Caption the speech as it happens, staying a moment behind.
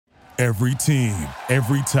Every team,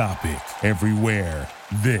 every topic, everywhere.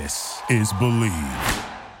 This is Believe.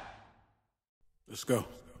 Let's go.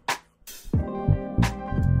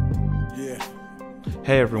 Yeah.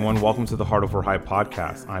 Hey everyone, welcome to the Heart Over Hype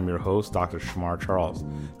podcast. I'm your host, Dr. Shamar Charles.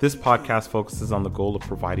 This podcast focuses on the goal of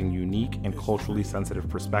providing unique and culturally sensitive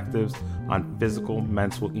perspectives on physical,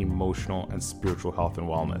 mental, emotional, and spiritual health and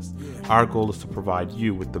wellness. Our goal is to provide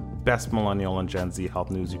you with the best millennial and Gen Z health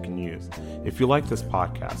news you can use. If you like this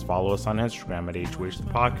podcast, follow us on Instagram at HOH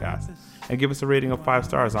the Podcast and give us a rating of 5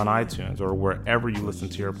 stars on iTunes or wherever you listen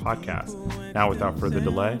to your podcast. Now, without further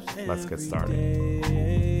delay, let's get started.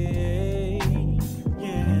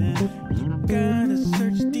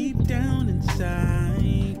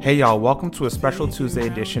 Hey y'all, welcome to a special Tuesday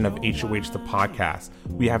edition of HOH the Podcast.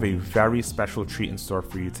 We have a very special treat in store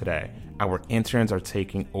for you today. Our interns are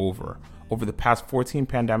taking over. Over the past 14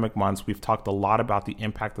 pandemic months, we've talked a lot about the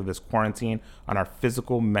impact of this quarantine on our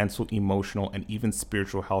physical, mental, emotional, and even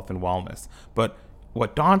spiritual health and wellness. But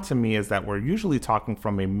what dawned to me is that we're usually talking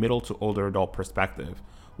from a middle to older adult perspective.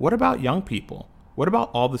 What about young people? What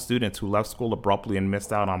about all the students who left school abruptly and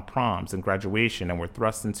missed out on proms and graduation and were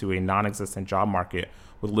thrust into a non-existent job market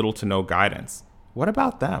with little to no guidance? What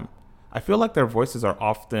about them? I feel like their voices are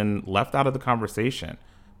often left out of the conversation,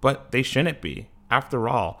 but they shouldn't be. After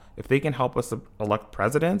all, if they can help us elect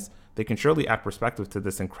presidents, they can surely add perspective to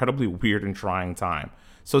this incredibly weird and trying time.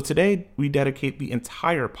 So today, we dedicate the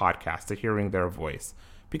entire podcast to hearing their voice,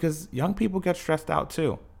 because young people get stressed out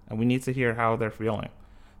too, and we need to hear how they're feeling.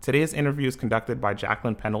 Today's interview is conducted by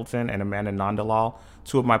Jacqueline Pendleton and Amanda Nandalal,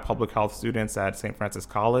 two of my public health students at St. Francis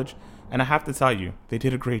College, and I have to tell you, they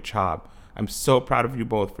did a great job. I'm so proud of you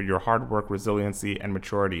both for your hard work, resiliency, and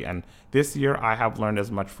maturity, and this year I have learned as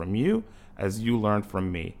much from you as you learned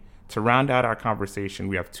from me. To round out our conversation,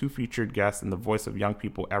 we have two featured guests in the voice of young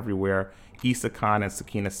people everywhere, Issa Khan and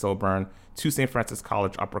Sakina Silburn, two St. Francis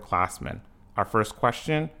College upperclassmen. Our first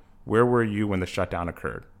question, where were you when the shutdown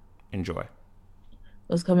occurred? Enjoy.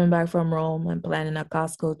 Was coming back from Rome and planning a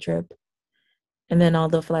Costco trip. And then all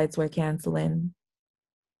the flights were canceling.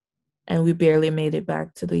 And we barely made it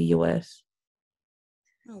back to the US.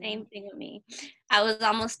 Same thing with me. I was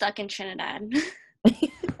almost stuck in Trinidad.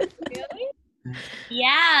 Really?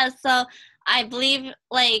 Yeah, so I believe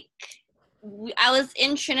I was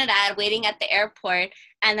in Trinidad waiting at the airport,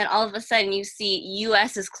 and then all of a sudden you see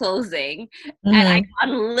US is closing. Mm-hmm. And I got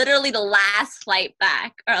literally the last flight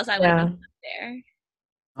back, or else I would have been there.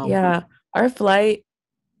 Yeah, our flight.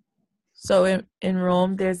 So in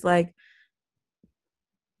Rome, there's like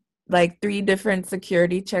 3 different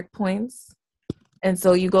security checkpoints. And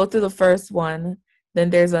so you go through the first one, then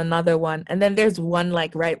there's another one, and then there's one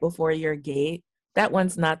like right before your gate. That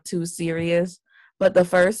one's not too serious, but the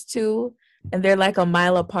first two, and they're like a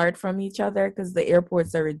mile apart from each other because the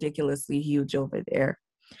airports are ridiculously huge over there.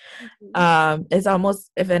 Mm-hmm. It's almost,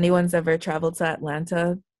 if anyone's ever traveled to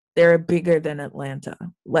Atlanta, they're bigger than Atlanta.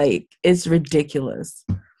 Like, it's ridiculous.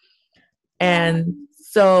 And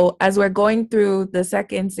so as we're going through the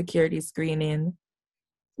second security screening,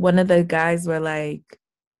 one of the guys were like,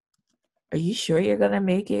 "Are you sure you're going to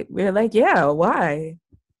make it?" We're like, "Yeah, why?"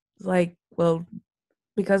 It's like, well,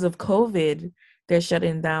 because of COVID, they're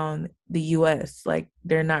shutting down the US. Like,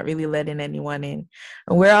 they're not really letting anyone in.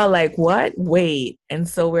 And we're all like, what? Wait. And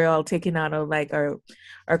so we're all taking out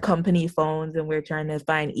our company phones and we're trying to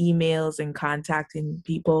find emails and contacting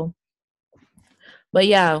people. But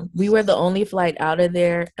yeah, we were the only flight out of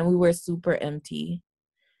there and we were super empty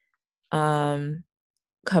coming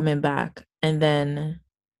back. And then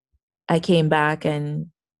I came back and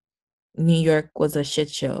New York was a shit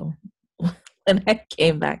show. When I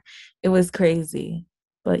came back, it was crazy.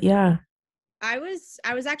 But yeah, I was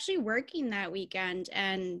actually working that weekend,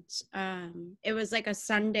 and it was like a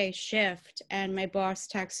Sunday shift, and my boss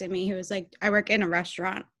texted me. He was like, "I work in a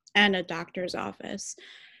restaurant and a doctor's office."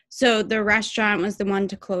 So the restaurant was the one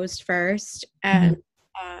to close first, and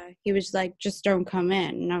he was like, "Just don't come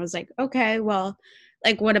in." And I was like, "Okay, well,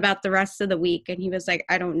 like, what about the rest of the week?" And he was like,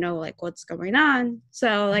 "I don't know, like, what's going on."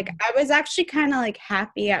 So, like, I was actually kind of, like,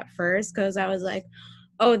 happy at first because I was like,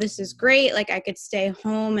 oh, this is great. Like, I could stay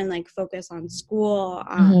home and, like, focus on school. Like,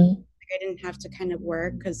 I didn't have to kind of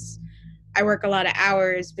work because I work a lot of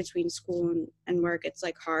hours between school and work. It's,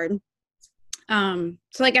 like, hard. So,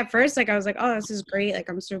 like, at first, like, I was like, oh, this is great. Like,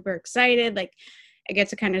 I'm super excited. Like, I get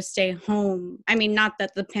to kind of stay home. I mean, not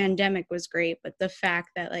that the pandemic was great, but the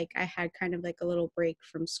fact that, like, I had kind of, like, a little break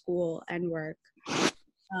from school and work.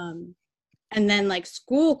 And then like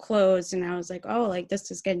school closed and I was like, oh, like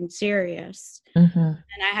this is getting serious. Mm-hmm.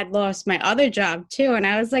 And I had lost my other job too. And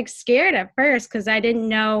I was like scared at first because I didn't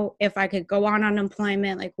know if I could go on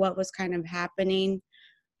unemployment, like what was kind of happening.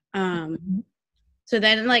 So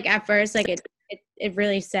then like at first, like it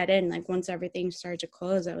really set in. Like once everything started to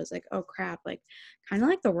close, I was like, oh crap, like kind of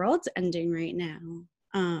like the world's ending right now.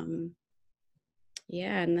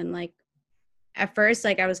 Yeah. And then like at first,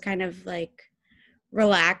 like I was kind of like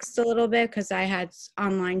relaxed a little bit because I had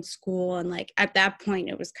online school, and like at that point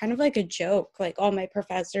it was kind of like a joke. Like all my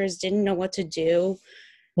professors didn't know what to do.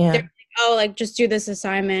 Yeah. They're like, oh, like just do this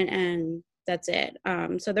assignment and that's it.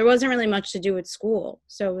 So there wasn't really much to do with school.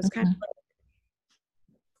 So it was kind of like,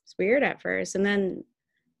 it's weird at first. And then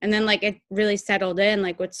like it really settled in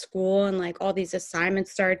like with school, and like all these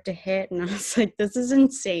assignments started to hit, and I was like, this is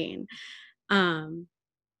insane. And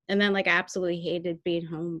then like I absolutely hated being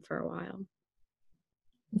home for a while.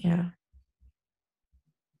 Yeah.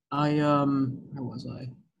 Where was I?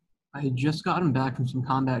 I had just gotten back from some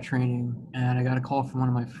combat training, and I got a call from one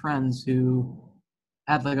of my friends who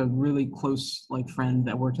had like a really close like friend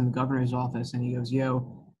that worked in the governor's office, and he goes,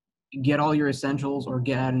 yo, get all your essentials or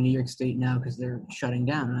get out of New York State now because they're shutting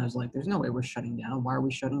down. And I was like, there's no way we're shutting down. Why are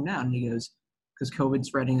we shutting down? And he goes, because COVID's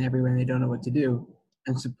spreading everywhere and they don't know what to do.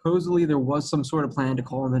 And supposedly there was some sort of plan to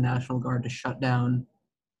call in the National Guard to shut down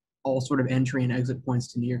all sort of entry and exit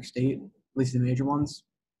points to New York State, at least the major ones.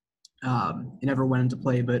 It never went into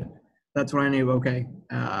play, but that's when I knew, okay,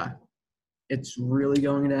 it's really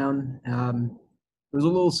going down. It was a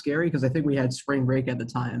little scary because I think we had spring break at the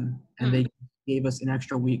time, and they gave us an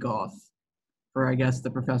extra week off for, I guess,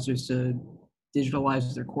 the professors to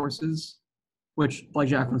digitalize their courses, which, like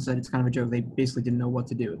Jacqueline said, it's kind of a joke. They basically didn't know what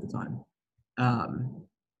to do at the time.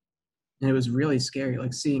 And it was really scary,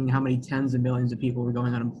 like seeing how many tens of millions of people were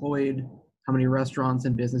going unemployed, how many restaurants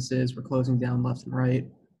and businesses were closing down left and right.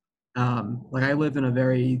 Like I live in a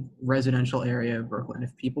very residential area of Brooklyn.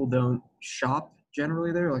 If people don't shop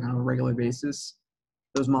generally there, like on a regular basis,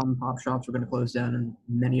 those mom and pop shops were going to close down, and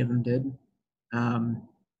many of them did.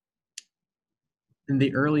 In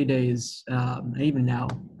the early days, and even now,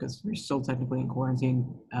 because we're still technically in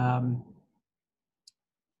quarantine,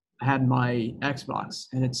 I had my Xbox,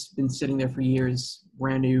 and it's been sitting there for years,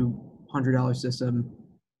 brand new $100 system,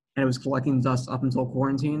 and it was collecting dust up until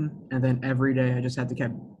quarantine. And then every day I just had to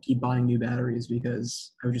keep buying new batteries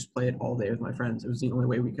because I would just play it all day with my friends. It was the only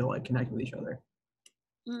way we could like connect with each other.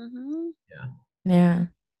 Mm-hmm. Yeah.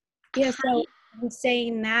 Yeah. So in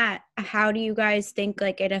saying that, how do you guys think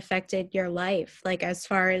like it affected your life? Like as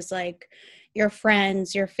far as like your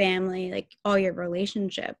friends, your family, like all your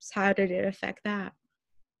relationships, how did it affect that?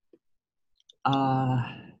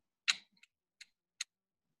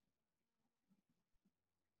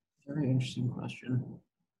 Very interesting question.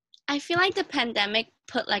 I feel like the pandemic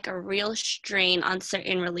put like a real strain on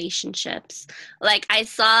certain relationships. Like I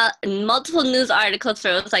saw multiple news articles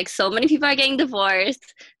where it was like so many people are getting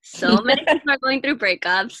divorced, so many people are going through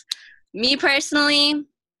breakups. Me personally,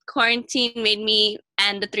 quarantine made me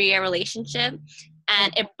end a 3-year relationship,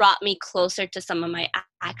 and it brought me closer to some of my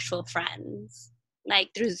actual friends.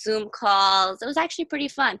 Like through Zoom calls. It was actually pretty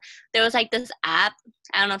fun. There was like this app,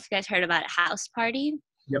 I don't know if you guys heard about it, House Party.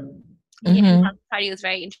 Yep. Yeah, House Party was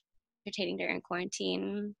very entertaining during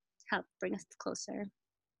quarantine, helped bring us closer.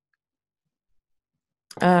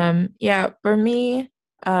 Yeah, for me,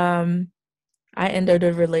 I ended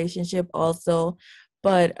a relationship also,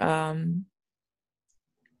 but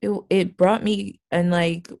it brought me and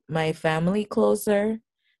like my family closer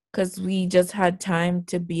because we just had time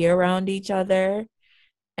to be around each other,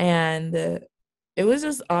 and it was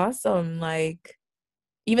just awesome. Like,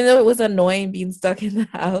 even though it was annoying being stuck in the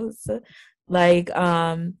house, like,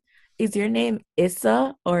 is your name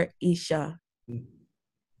Issa or Isha?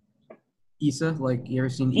 Issa, like you ever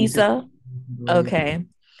seen Issa? Okay.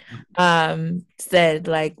 Said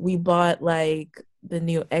like we bought like the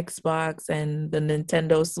new Xbox and the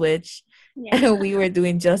Nintendo Switch, and we were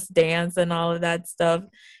doing Just Dance and all of that stuff,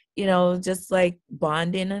 you know, just like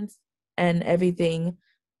bonding and everything.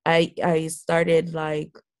 I started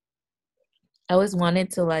like, I always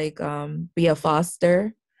wanted to like be a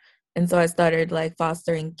foster, and so I started like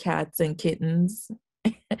fostering cats and kittens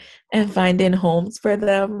and finding homes for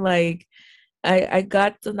them. Like I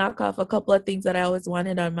got to knock off a couple of things that I always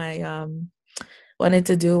wanted on my wanted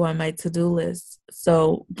to do on my to-do list.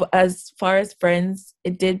 So as far as friends,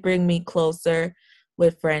 it did bring me closer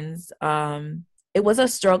with friends. It was a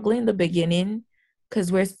struggle in the beginning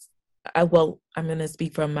because I'm going to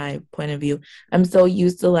speak from my point of view. I'm so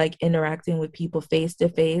used to like interacting with people face to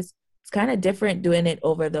face. It's kind of different doing it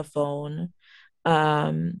over the phone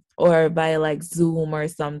or by like Zoom or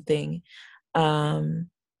something.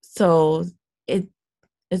 So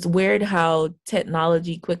it's weird how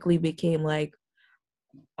technology quickly became like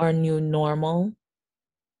our new normal.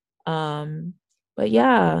 But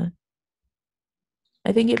yeah,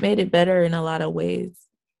 I think it made it better in a lot of ways.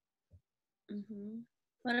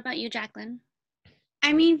 What about you, Jacqueline?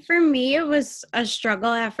 I mean, for me, it was a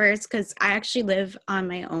struggle at first because I actually live on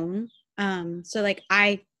my own. So like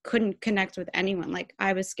I couldn't connect with anyone. Like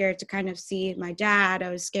I was scared to kind of see my dad. I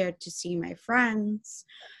was scared to see my friends.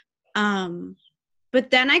 But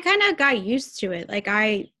then I kind of got used to it. Like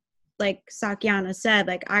Sakyana said,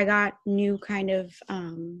 like I got new kind of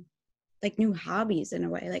like new hobbies in a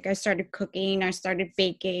way. Like I started cooking, I started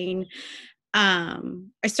baking.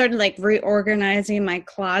 I started like reorganizing my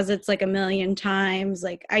closets like a million times.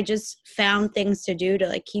 Like I just found things to do to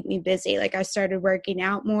like keep me busy. Like I started working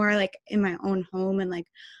out more like in my own home, and like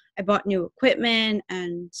I bought new equipment,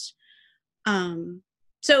 and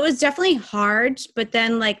so it was definitely hard. But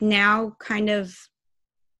then like now kind of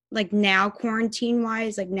like now quarantine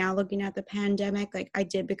wise, like now looking at the pandemic, like I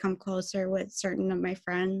did become closer with certain of my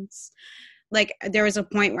friends. Like there was a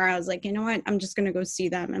point where I was like, you know what, I'm just gonna go see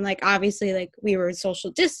them. And like obviously like we were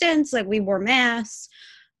social distance, like we wore masks.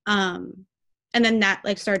 And then that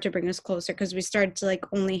like started to bring us closer because we started to like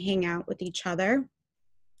only hang out with each other.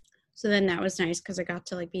 So then that was nice because I got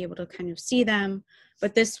to like be able to kind of see them.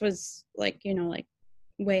 But this was like, you know, like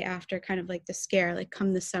way after kind of like the scare, like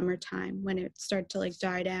come the summertime when it started to like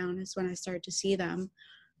die down is when I started to see them.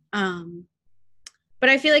 But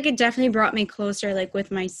I feel like it definitely brought me closer like with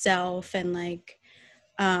myself, and like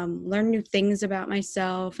learn new things about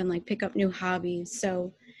myself, and like pick up new hobbies.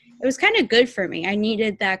 So it was kind of good for me. I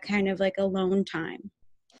needed that kind of like alone time.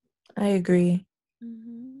 I agree.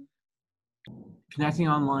 Connecting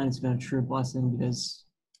online has been a true blessing because,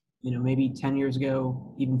 you know, maybe 10 years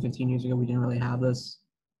ago, even 15 years ago, we didn't really have this.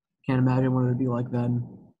 Can't imagine what it would be like then.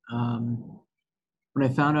 When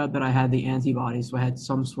I found out that I had the antibodies, so I had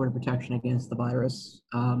some sort of protection against the virus,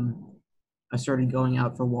 I started going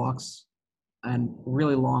out for walks, and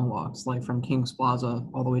really long walks, like from Kings Plaza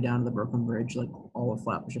all the way down to the Brooklyn Bridge, like all of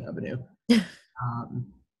Flatbush Avenue.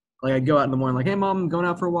 Like I'd go out in the morning, like, hey mom, I'm going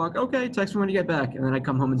out for a walk. Okay, text me when you get back. And then I'd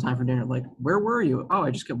come home in time for dinner, like, where were you? Oh,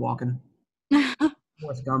 I just kept walking.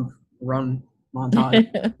 Forrest Gump run montage.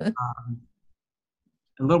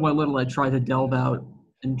 And little by little, I tried to delve out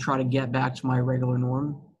and try to get back to my regular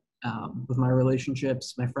norm with my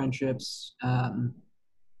relationships, my friendships, and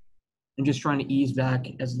just trying to ease back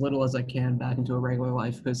as little as I can back into a regular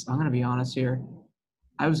life. Because I'm going to be honest here,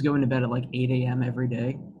 I was going to bed at like 8 a.m. every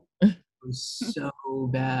day. It was so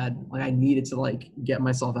bad. Like I needed to like get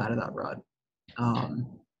myself out of that rut. And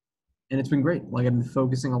it's been great. Like I've been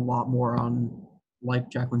focusing a lot more on,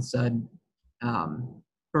 like Jacqueline said,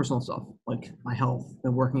 personal stuff, like my health,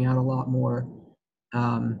 been working out a lot more,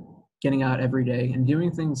 getting out every day and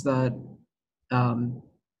doing things that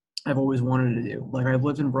I've always wanted to do. Like I've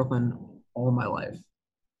lived in Brooklyn all my life,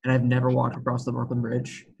 and I've never walked across the Brooklyn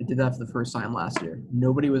Bridge. I did that for the first time last year.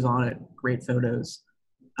 Nobody was on it. Great photos.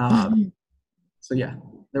 So yeah,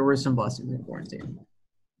 there were some blessings in quarantine.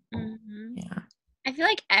 Yeah. I feel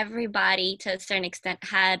like everybody to a certain extent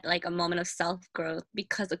had like a moment of self-growth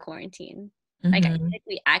because of quarantine. Like I feel like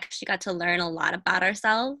we actually got to learn a lot about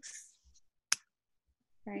ourselves.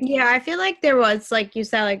 Right? Yeah, I feel like there was, like you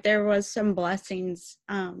said, like there was some blessings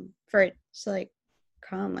for it to like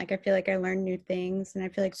come. Like I feel like I learned new things, and I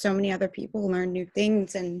feel like so many other people learned new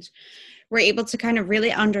things and were able to kind of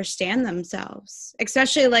really understand themselves.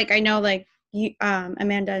 Especially like I know like you,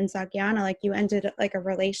 Amanda and Sakyana, like you ended like a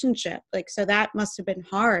relationship, like so that must have been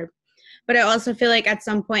hard. But I also feel like at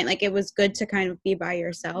some point like it was good to kind of be by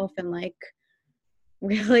yourself and like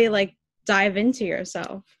really like dive into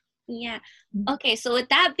yourself. Yeah. Okay, so with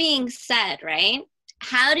that being said, right,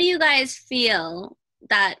 how do you guys feel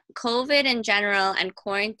that COVID in general and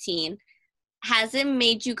quarantine has it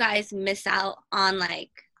made you guys miss out on, like,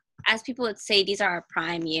 as people would say, these are our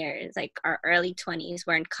prime years, like our early 20s,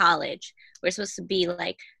 we're in college, we're supposed to be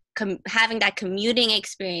like having that commuting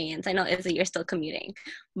experience. I know Izzy, you're still commuting,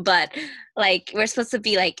 but like we're supposed to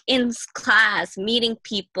be like in class, meeting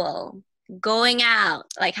people, going out.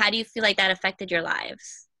 Like, how do you feel like that affected your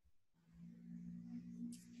lives?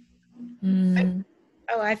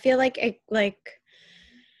 I feel like it, like,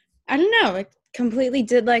 I don't know, it completely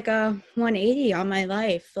did like a 180 on my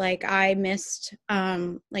life. Like I missed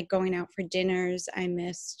like going out for dinners. I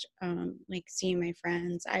missed like seeing my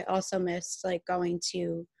friends. I also missed like going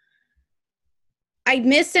to, I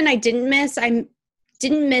missed and I didn't miss.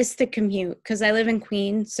 didn't miss the commute because I live in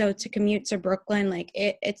Queens, so to commute to Brooklyn, like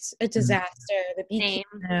it's a disaster. The Same.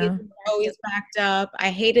 BQ is always backed up. I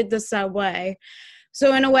hated the subway.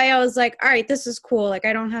 So in a way I was like, all right, this is cool. Like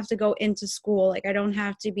I don't have to go into school. Like I don't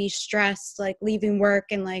have to be stressed, like leaving work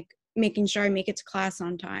and like making sure I make it to class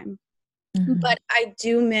on time. But I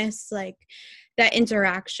do miss like that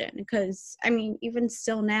interaction because I mean, even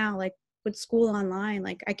still now, like with school online,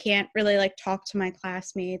 like I can't really like talk to my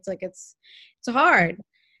classmates. Like it's hard.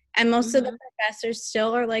 And most of the professors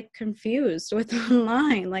still are like confused with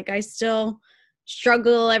online. Like I still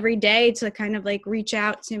struggle every day to kind of like reach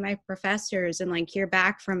out to my professors and like hear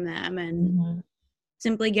back from them and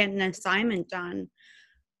simply get an assignment done.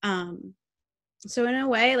 So in a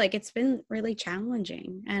way, like it's been really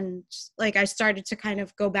challenging, and like I started to kind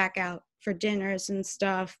of go back out for dinners and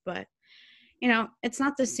stuff, but you know, it's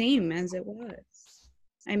not the same as it was.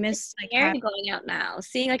 I miss like Scary going out now,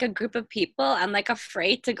 seeing like a group of people. I'm like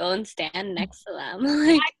afraid to go and stand next to them.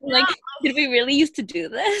 like did we really used to do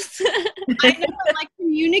this? I know, like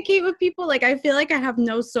communicate with people. Like I feel like I have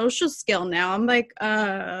no social skill now. I'm like,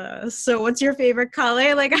 so what's your favorite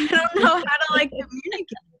color? Like I don't know how to like communicate.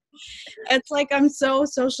 It's like I'm so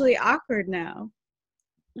socially awkward now.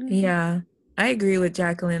 Yeah, I agree with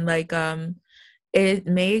Jacqueline. Like, it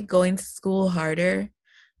made going to school harder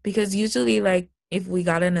because usually, like, if we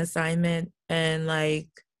got an assignment and like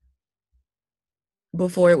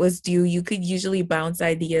before it was due, you could usually bounce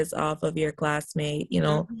ideas off of your classmate, you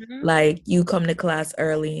know, like you come to class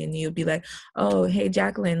early and you'd be like, oh, hey,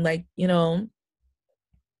 Jacqueline, like, you know,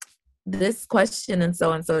 this question and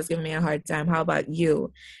so is giving me a hard time. How about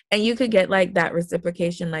you? And you could get like that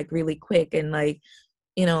reciprocation like really quick, and like,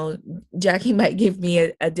 you know, Jackie might give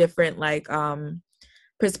me a different like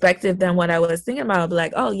perspective than what I was thinking about. I'll be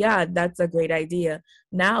like, oh yeah, that's a great idea.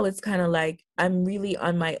 Now it's kind of like I'm really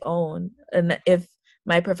on my own, and if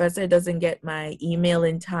my professor doesn't get my email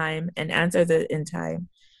in time and answers it in time,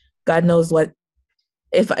 God knows what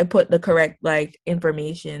if I put the correct like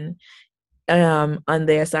information on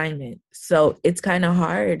the assignment. So it's kind of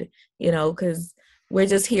hard, you know, because we're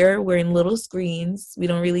just here, we're in little screens, we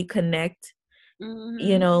don't really connect,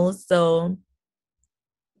 you know, so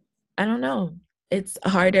I don't know, it's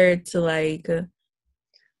harder to like,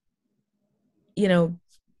 you know,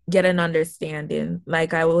 get an understanding.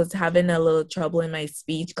 Like I was having a little trouble in my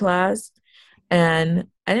speech class, and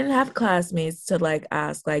I didn't have classmates to like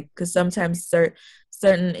ask, like, because sometimes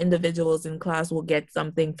certain individuals in class will get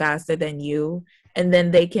something faster than you, and then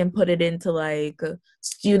they can put it into like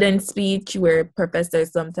student speech where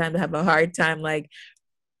professors sometimes have a hard time, like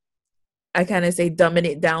I kind of say dumbing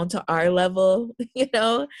it down to our level, you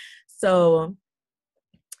know? So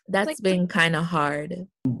that's like, been kind of hard.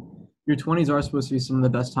 Your 20s are supposed to be some of the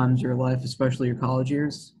best times of your life, especially your college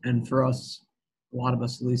years. And for us, a lot of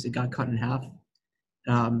us at least, it got cut in half.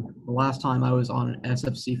 The last time I was on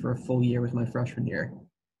SFC for a full year was my freshman year.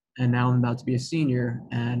 And now I'm about to be a senior.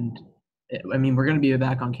 And I mean, we're going to be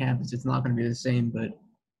back on campus. It's not going to be the same, but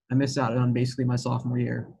I missed out on basically my sophomore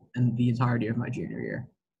year and the entirety of my junior year.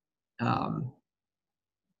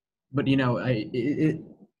 But, you know,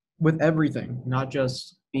 with everything, not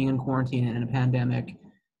just being in quarantine and a pandemic,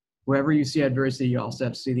 wherever you see adversity, you also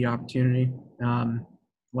have to see the opportunity.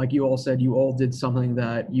 Like you all said, you all did something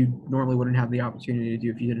that you normally wouldn't have the opportunity to do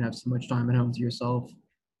if you didn't have so much time at home to yourself.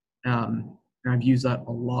 And I've used that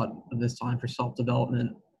a lot of this time for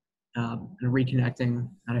self-development and reconnecting.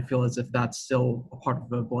 And I feel as if that's still a part of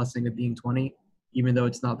the blessing of being 20, even though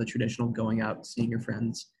it's not the traditional going out, seeing your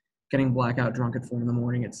friends, getting blackout drunk at 4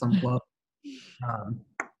 a.m. at some club.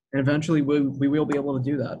 And eventually we will be able to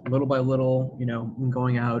do that little by little, you know,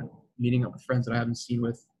 going out, meeting up with friends that I haven't seen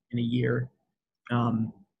with in a year.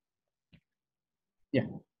 Yeah.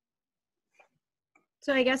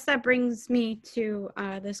 So I guess that brings me to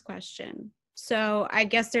this question. So I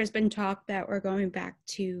guess there's been talk that we're going back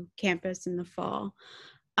to campus in the fall.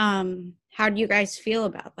 How do you guys feel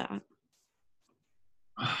about that?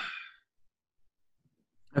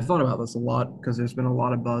 I've thought about this a lot because there's been a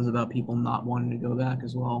lot of buzz about people not wanting to go back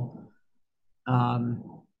as well.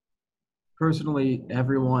 Personally,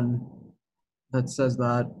 everyone that says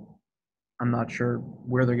that, I'm not sure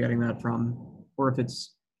where they're getting that from or if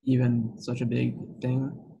it's even such a big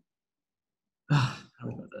thing. How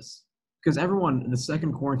do I put this? Because everyone, the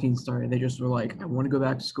second quarantine started, they just were like, I want to go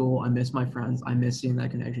back to school. I miss my friends. I miss seeing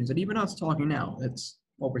that connections. And even us talking now, that's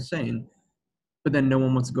what we're saying. But then no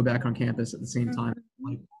one wants to go back on campus at the same time.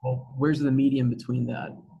 Like, well, where's the medium between that?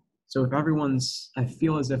 So if I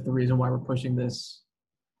feel as if the reason why we're pushing this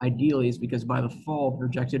ideally is because by the fall,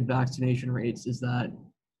 projected vaccination rates is that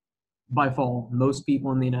by fall, most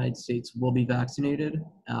people in the United States will be vaccinated.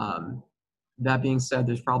 That being said,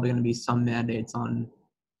 there's probably going to be some mandates on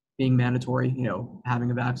being mandatory,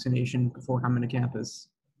 having a vaccination before coming to campus.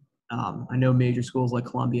 I know major schools like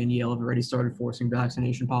Columbia and Yale have already started forcing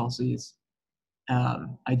vaccination policies.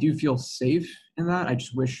 I do feel safe in that. I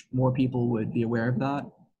just wish more people would be aware of that.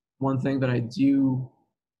 One thing I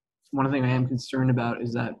am concerned about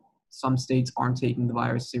is that some states aren't taking the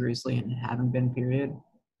virus seriously and haven't been, period.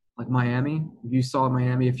 Like Miami. If you saw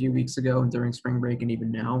Miami a few weeks ago and during spring break and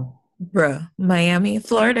even now. Bruh, Miami,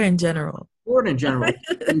 Florida in general. Florida in general.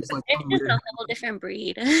 It's just a whole different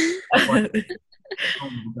breed. Oh my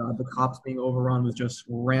God, the cops being overrun with just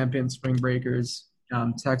rampant spring breakers.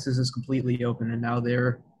 Texas is completely open, and now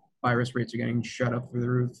their virus rates are getting shut up through the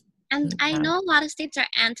roof. And I know a lot of states are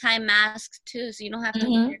anti-masks too, so you don't have to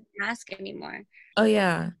wear a mask anymore. Oh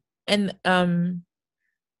yeah, and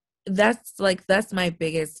that's my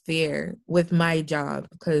biggest fear with my job,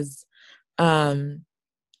 because I'm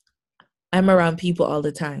around people all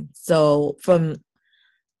the time. So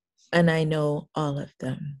and I know all of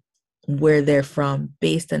them, where they're from,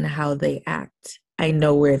 based on how they act. I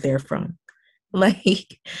know where they're from.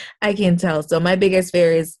 Like, I can tell. So my biggest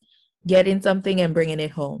fear is getting something and bringing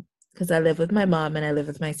it home, because I live with my mom and I live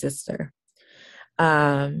with my sister.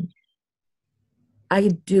 I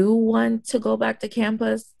do want to go back to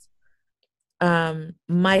campus.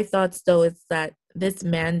 My thoughts, though, is that this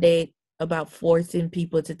mandate about forcing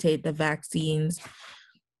people to take the vaccines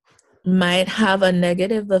might have a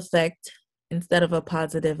negative effect instead of a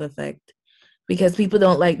positive effect, because people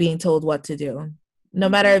don't like being told what to do. No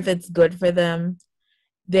matter if it's good for them,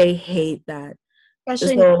 they hate that.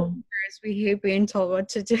 Especially newcomers, we hate being told what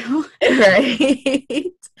to do.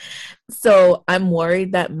 Right? So I'm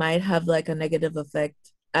worried that might have like a negative effect.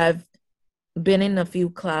 I've been in a few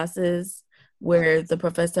classes where the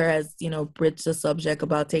professor has, bridged the subject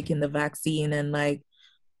about taking the vaccine, and like,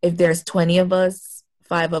 if there's 20 of us,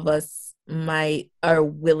 5 of us are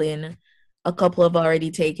willing, a couple have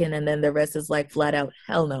already taken, and then the rest is like flat out,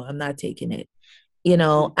 hell no, I'm not taking it.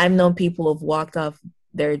 I've known people who've walked off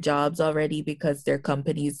their jobs already because their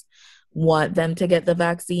companies want them to get the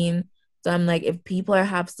vaccine. So I'm like, if people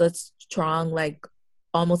have such strong, like,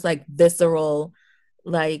 almost like visceral,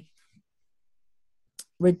 like,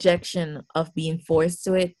 rejection of being forced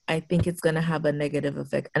to it, I think it's going to have a negative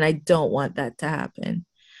effect, and I don't want that to happen.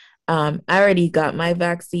 I already got my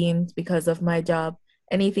vaccines because of my job.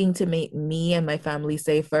 Anything to make me and my family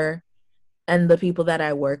safer and the people that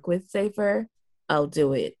I work with safer, I'll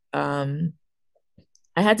do it. I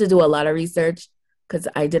had to do a lot of research because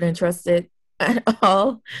I didn't trust it at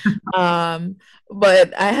all.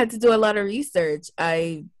 But I had to do a lot of research.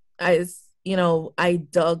 I have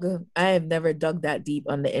never dug that deep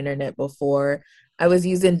on the internet before. I was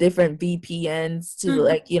using different VPNs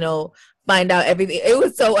to find out everything.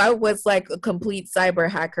 I was like a complete cyber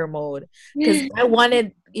hacker mode, because I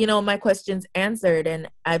wanted, my questions answered. And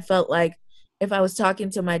I felt like if I was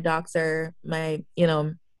talking to my doctor, my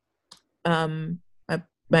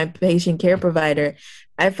patient care provider,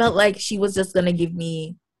 I felt like she was just going to give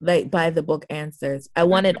me like by the book answers. I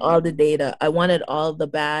wanted all the data. I wanted all the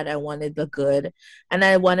bad. I wanted the good. And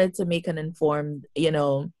I wanted to make an informed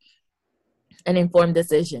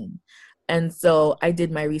decision. And so I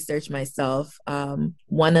did my research myself.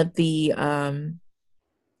 One of the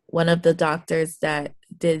doctors that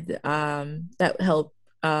did that helped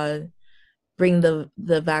bring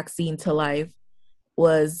the vaccine to life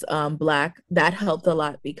was Black. That helped a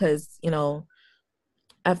lot because,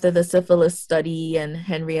 after the syphilis study and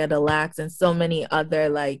Henrietta Lacks and so many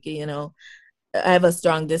other, I have a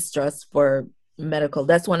strong distrust for medical.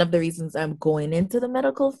 That's one of the reasons I'm going into the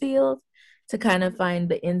medical field, to kind of find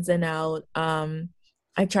the ins and out.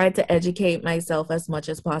 I tried to educate myself as much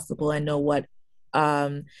as possible. I know what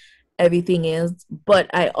everything is, but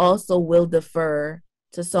I also will defer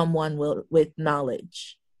to someone with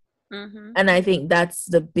knowledge. Mm-hmm. And I think that's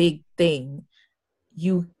the big thing.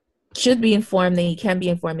 You should be informed, and you can be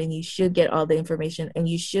informed, and you should get all the information, and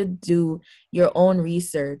you should do your own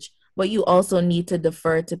research, but you also need to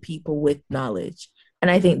defer to people with knowledge. And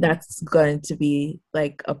I think that's going to be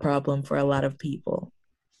like a problem for a lot of people.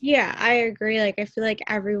 Yeah, I agree. Like, I feel like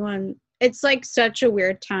it's like such a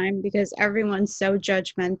weird time because everyone's so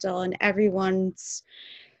judgmental, and everyone's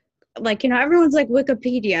like, everyone's like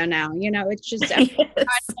Wikipedia now, it's just everyone's got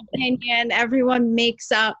an opinion, everyone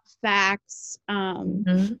makes up facts.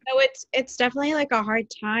 So it's definitely like a hard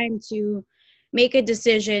time to make a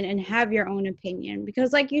decision and have your own opinion,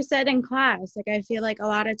 because like you said in class, like, I feel like a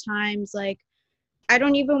lot of times, like, I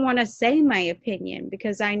don't even want to say my opinion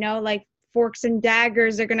because I know, like, forks and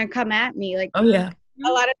daggers are gonna come at me. Like, Oh yeah.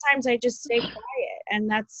 a lot of times I just stay quiet, and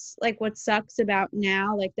that's like what sucks about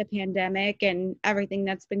now, like the pandemic and everything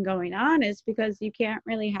that's been going on, is because you can't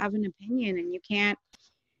really have an opinion, and you can't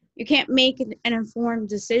make an informed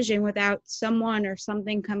decision without someone or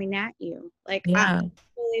something coming at you. Like, Yeah. I'm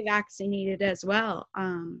fully vaccinated as well.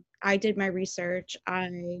 I did my research.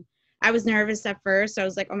 I was nervous at first. I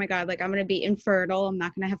was like, oh my God, like I'm gonna be infertile. I'm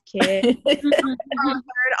not gonna have kids.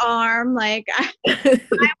 Third arm, like I was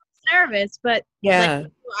nervous, but Yeah.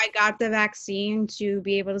 like, I got the vaccine to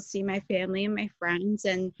be able to see my family and my friends,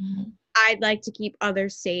 and Mhm. I'd like to keep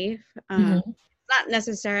others safe. Mhm. Not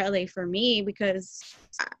necessarily for me, because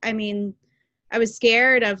I mean, I was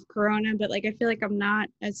scared of corona, but like I feel like I'm not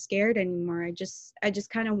as scared anymore. I just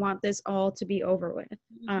kind of want this all to be over with.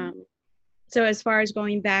 So as far as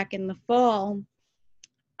going back in the fall,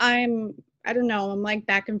 I don't know, I'm like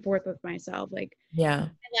back and forth with myself. Like, Yeah.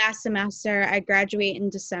 last semester I graduate in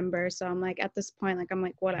December, so I'm like, at this point, like I'm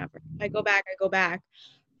like, whatever. If I go back.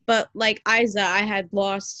 But like Isa, I had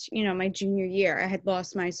lost, my junior year. I had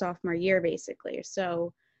lost my sophomore year basically.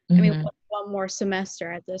 So I mean, Mhm. one more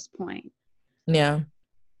semester at this point. Yeah.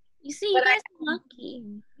 You see, you guys are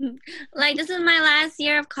lucky. Like, this is my last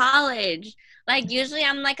year of college. Like, usually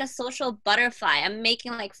I'm like a social butterfly. I'm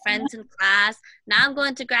making like friends in class. Now I'm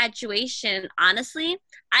going to graduation. Honestly,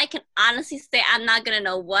 I can honestly say I'm not going to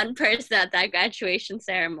know one person at that graduation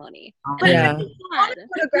ceremony. And Yeah. I'm I want to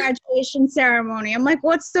go to graduation ceremony. I'm like,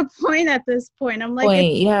 what's the point at this point? I'm like,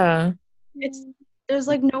 Point. Yeah. there's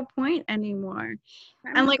like no point anymore.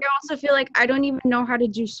 And like, I also feel like I don't even know how to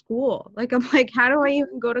do school. Like, I'm like, how do I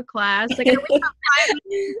even go to class? Like, I wake up 5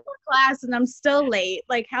 minutes before class and I'm still late.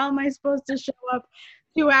 Like, how am I supposed to show up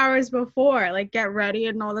 2 hours before? Like, get ready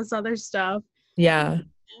and all this other stuff. Yeah.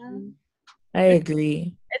 I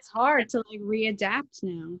agree. It's hard to like readapt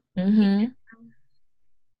now. Mm-hmm.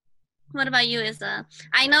 What about you, Izza?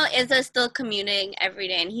 I know Izza's still commuting every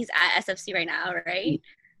day, and he's at SFC right now, right?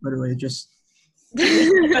 Literally just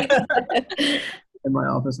in my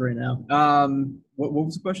office right now. What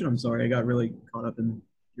was the question? I'm sorry, I got really caught up in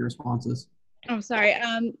your responses. Oh, sorry.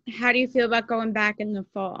 How do you feel about going back in the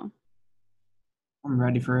fall? I'm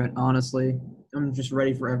ready for it, honestly. I'm just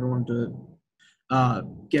ready for everyone to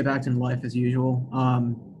get back to life as usual.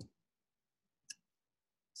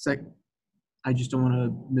 I just don't want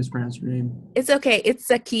to mispronounce your name. It's okay. It's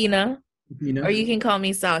Sakina. You Or you can call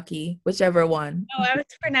me Saki, whichever one. Oh, I was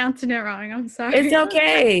pronouncing it wrong. I'm sorry. It's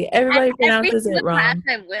okay. Everybody pronounces Every it wrong. class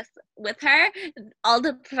I'm with her, all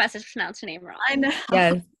the professors pronounce her name wrong. I know.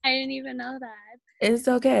 Yes. I didn't even know that. It's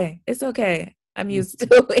okay. It's okay. I'm used to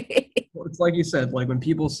it. Well, it's like you said, like when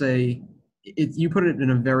people say it, you put it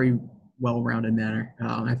in a very well-rounded manner.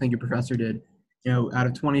 I think your professor did. Out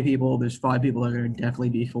of 20 people, there's 5 people that are going to definitely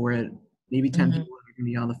be for it. Maybe 10 Mhm. people that are going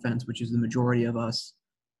to be on the fence, which is the majority of us.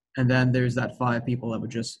 And then there's that 5 people that would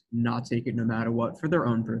just not take it no matter what for their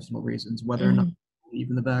own personal reasons, whether or not they believe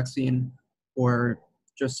in the vaccine or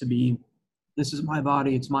just to be, this is my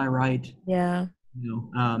body, it's my right. Yeah.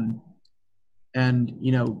 And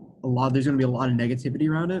there's going to be a lot of negativity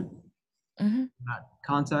around it. Mm-hmm. In that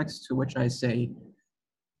context, to which I say,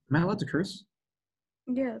 am I allowed to curse?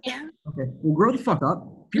 Yeah. Okay. Well, grow the fuck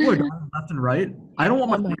up. People are dying left and right. I don't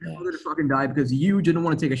want Oh my my grandmother to fucking die because you didn't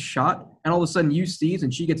want to take a shot, and all of a sudden you sneeze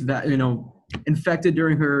and she gets infected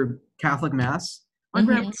during her Catholic mass. My Mhm.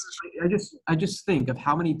 grandmother. I just think of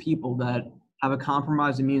how many people that have a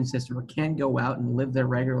compromised immune system or can't go out and live their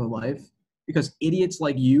regular life because idiots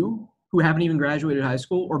like you who haven't even graduated high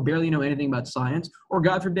school or barely know anything about science, or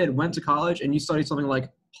God forbid went to college and you studied something like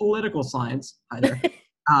political science either.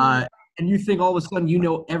 And you think all of a sudden you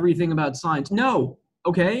know everything about science. No,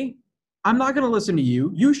 okay? I'm not going to listen to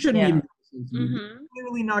you. You shouldn't Yeah. even listen to me. Mm-hmm. You're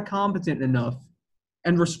clearly not competent enough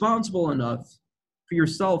and responsible enough for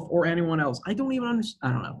yourself or anyone else. I don't even understand.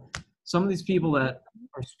 I don't know. Some of these people that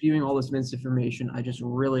are spewing all this misinformation, I just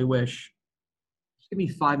really wish. Just give me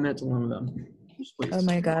 5 minutes alone with them. Just please. Oh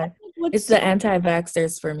my God. It's the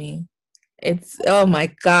anti-vaxxers for me. It's, oh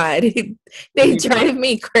my God. They drive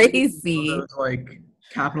me crazy. Those, like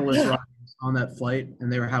capitalist riders on that flight,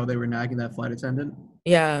 and how they were nagging that flight attendant.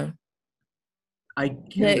 Yeah. I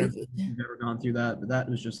can't remember if you've ever gone through that, but that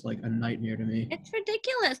was just like a nightmare to me. It's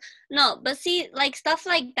ridiculous. No, but see, like stuff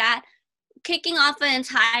like that, kicking off an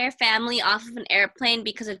entire family off of an airplane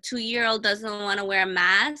because a 2-year-old doesn't want to wear a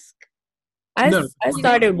mask. No. I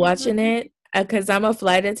started watching it because I'm a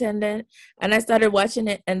flight attendant, and I started watching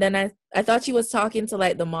it, and then I thought she was talking to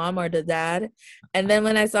like the mom or the dad, and then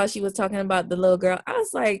when I saw she was talking about the little girl, I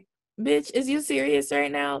was like, bitch, is you serious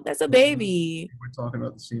right now? That's a baby. We're talking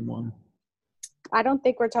about the same one. I don't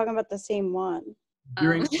think we're talking about the same one.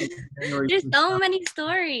 During Um, January There's 6th, so many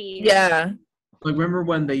stories. Yeah. like remember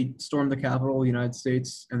when they stormed the Capitol of the United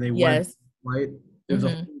States and they went Yes. right? There was a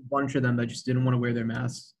Mhm. whole bunch of them that just didn't want to wear their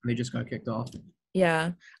masks and they just got kicked off.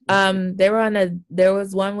 Yeah. There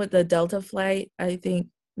was one with the Delta flight. I think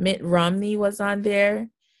Mitt Romney was on there,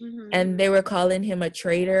 Mhm. and they were calling him a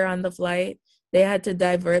traitor on the flight. They had to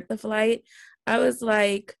divert the flight. I was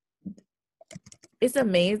like, it's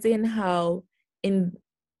amazing how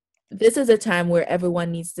this is a time where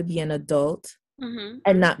everyone needs to be an adult Mhm.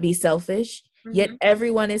 and not be selfish. Yet Mhm.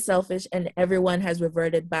 everyone is selfish and everyone has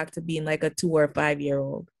reverted back to being like a 2 or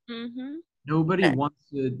 5-year-old. Mhm. Nobody Uh, wants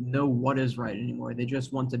to know what is right anymore. They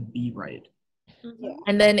just want to be right. Mhm.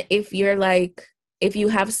 And then if you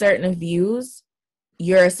have certain views,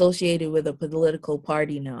 you're associated with a political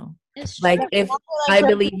party now. It's Like true. if I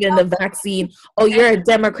believe in the vaccine, oh, you're a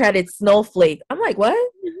Democratic snowflake. I'm like, what?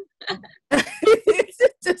 It's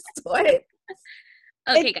just what?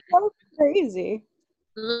 Okay, It's so crazy.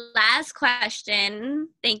 last question.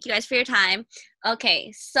 Thank you guys for your time.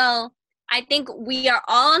 Okay, so I think we are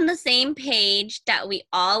all on the same page that we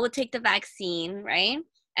all would take the vaccine, right?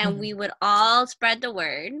 And we would all spread the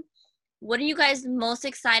word. What are you guys most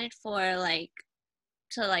excited for, like,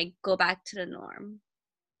 to like go back to the norm?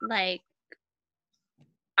 Like,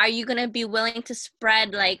 are you gonna be willing to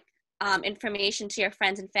spread like information to your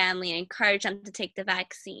friends and family and encourage them to take the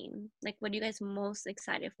vaccine? Like, what are you guys most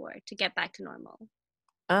excited for to get back to normal?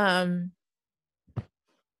 Um,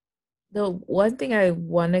 the one thing I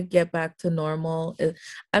want to get back to normal is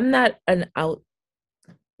I'm not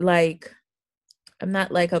like I'm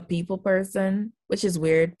not like a people person, which is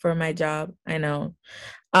weird for my job. I know.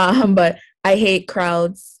 But I hate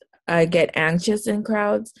crowds. I get anxious in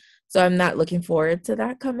crowds, so I'm not looking forward to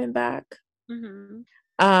that coming back.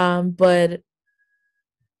 Mm-hmm. But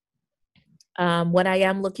what I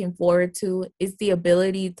am looking forward to is the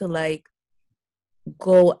ability to like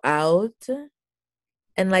go out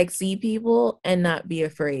and like see people and not be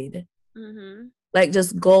afraid. Mm-hmm. Like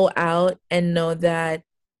just go out and know that,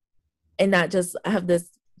 and not just have this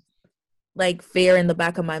like fear in the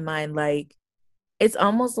back of my mind. Like it's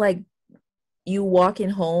almost like you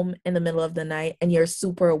walking home in the middle of the night and you're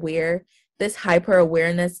super aware. This hyper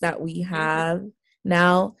awareness that we have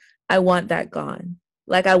now, I want that gone.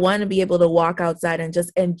 Like I want to be able to walk outside and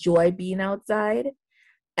just enjoy being outside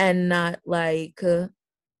and not like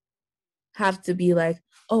have to be like,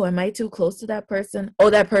 oh, am I too close to that person? Oh,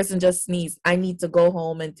 that person just sneezed. I need to go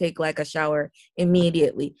home and take like a shower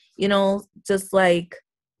immediately. You know, just like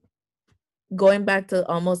going back to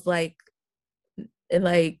almost like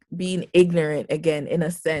being ignorant again in a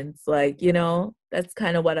sense. Like, you know, that's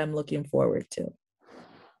kind of what I'm looking forward to.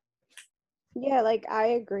 Yeah, like I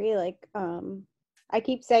agree. Like, I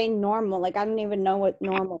keep saying normal. Like I don't even know what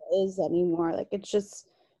normal is anymore. Like it's just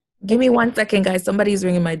Give me 1 second, guys. Somebody's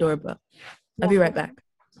ringing my doorbell. I'll be right back.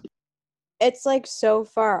 it's like so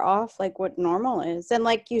far off like what normal is. And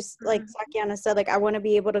like like Sakiana said, like I want to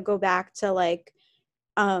be able to go back to like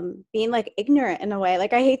being like ignorant in a way.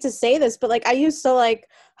 Like I hate to say this, but like I used to like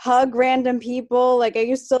hug random people. Like I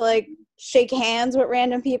used to like shake hands with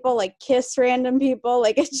random people, like kiss random people.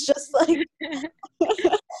 Like it's just like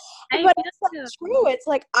but it's not true. It's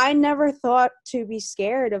like I never thought to be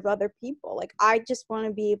scared of other people. Like I just want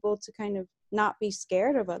to be able to kind of not be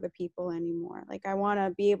scared of other people anymore. Like I want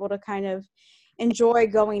to be able to kind of enjoy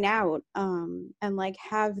going out and like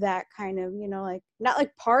have that kind of, you know, like not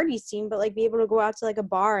like party scene, but like be able to go out to like a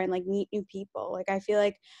bar and like meet new people. Like I feel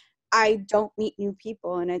like I don't meet new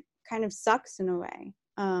people and it kind of sucks in a way.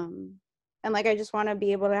 And like I just want to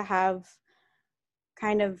be able to have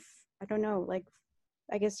kind of, I don't know, like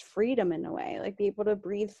I guess freedom in a way, like be able to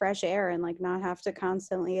breathe fresh air and like not have to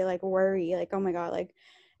constantly like worry, like, oh my God, like,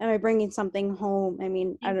 am I bringing something home? I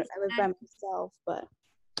mean, I live by myself, but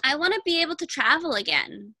I want to be able to travel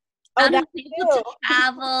again. Oh, I want that to be able to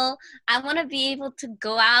travel. I want to be able to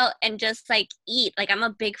go out and just like eat. Like I'm a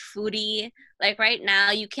big foodie. Like right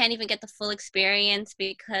now, you can't even get the full experience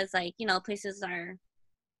because like, you know, places are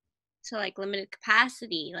to like limited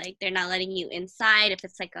capacity. Like they're not letting you inside. If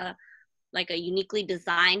it's like a uniquely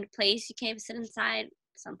designed place, you can't even sit inside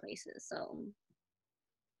some places. So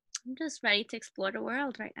I'm just ready to explore the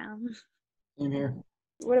world right now. Same here.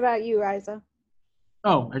 What about you, Isa?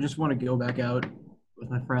 Oh, I just want to go back out with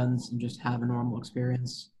my friends and just have a normal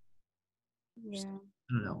experience. Yeah.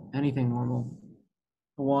 I don't know, anything normal.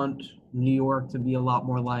 I want New York to be a lot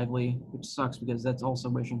more lively, which sucks because that's also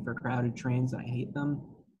wishing for crowded trains. I hate them,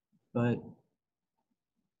 but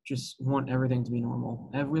just want everything to be normal.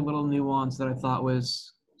 Every little nuance that I thought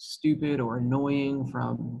was stupid or annoying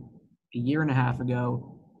from a year and a half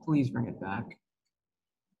ago. Please bring it back.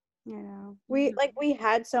 You know, we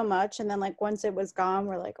had so much, and then like once it was gone,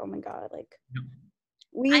 we're like, oh my god, like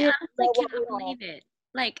we I didn't honestly know what cannot we believe it.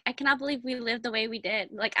 Like, I cannot believe we lived the way we did.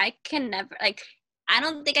 Like, I can never, like, I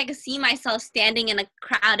don't think I could see myself standing in a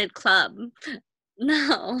crowded club.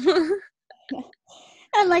 No.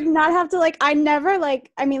 And like not have to like I never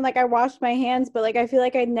like I mean like I washed my hands, but like I feel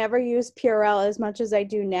like I never use Purell as much as I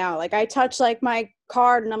do now. Like I touch like my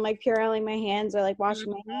card and I'm like Purelling my hands or like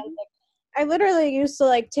washing my hands. Like, I literally used to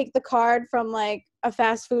like take the card from like a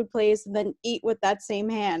fast food place and then eat with that same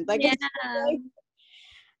hand. Like, Yeah. it's like,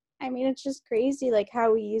 I mean, it's just crazy like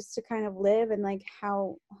how we used to kind of live and like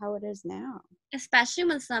how it is now. Especially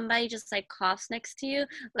when somebody just like coughs next to you.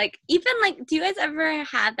 Like, even like, do you guys ever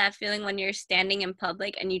have that feeling when you're standing in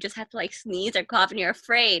public and you just have to like sneeze or cough and you're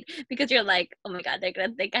afraid because you're like, oh my god, they're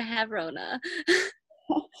gonna think I have Rona.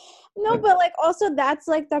 No, but like also that's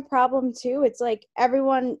like the problem too. It's like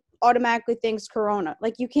everyone automatically thinks corona.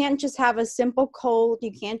 Like you can't just have a simple cold,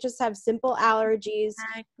 you can't just have simple allergies.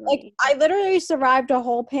 Exactly. Like I literally survived a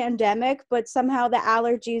whole pandemic, but somehow the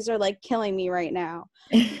allergies are like killing me right now.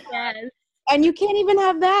 Yes. And you can't even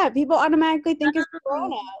have that. People automatically think it's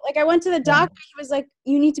corona. Like I went to the doctor, he was like,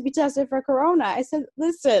 you need to be tested for corona. I said,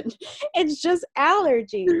 listen, it's just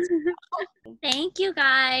allergies. Thank you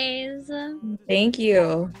guys. Thank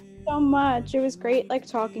you. So much. It was great like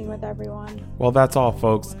talking with everyone. Well, that's all,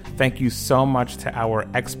 folks. Thank you so much to our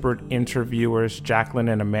expert interviewers, Jacqueline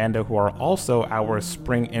and Amanda, who are also our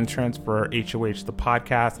spring interns for HOH the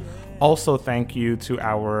podcast. Also, thank you to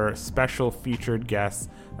our special featured guests,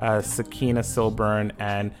 Sakina Silburn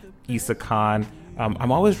and Issa Khan.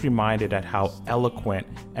 I'm always reminded at how eloquent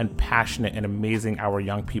and passionate and amazing our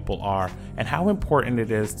young people are, and how important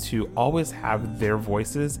it is to always have their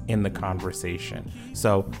voices in the conversation.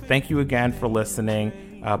 So thank you again for listening.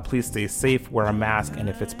 Please stay safe, wear a mask, and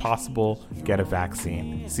if it's possible, get a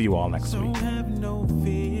vaccine. See you all next week. Have no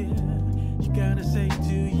fear. You gotta say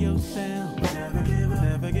to yourself, never give up,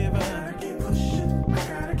 never give up. I gotta keep pushing, I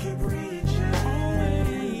gotta keep reaching.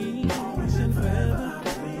 Always and forever,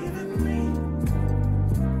 believe in me.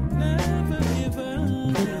 Never give up,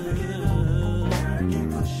 never give up. I gotta keep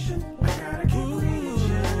pushing, I gotta keep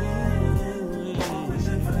reaching. Always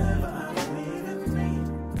and forever, I believe in me.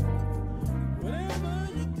 Whatever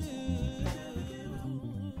you do, never give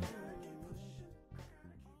up.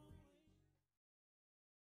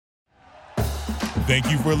 Thank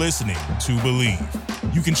you for listening to Believe.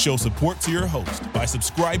 You can show support to your host by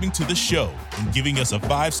subscribing to the show and giving us a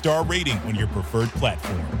 5-star rating on your preferred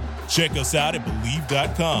platform. Check us out at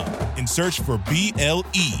Believe.com and search for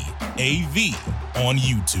BLEAV on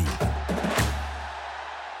YouTube.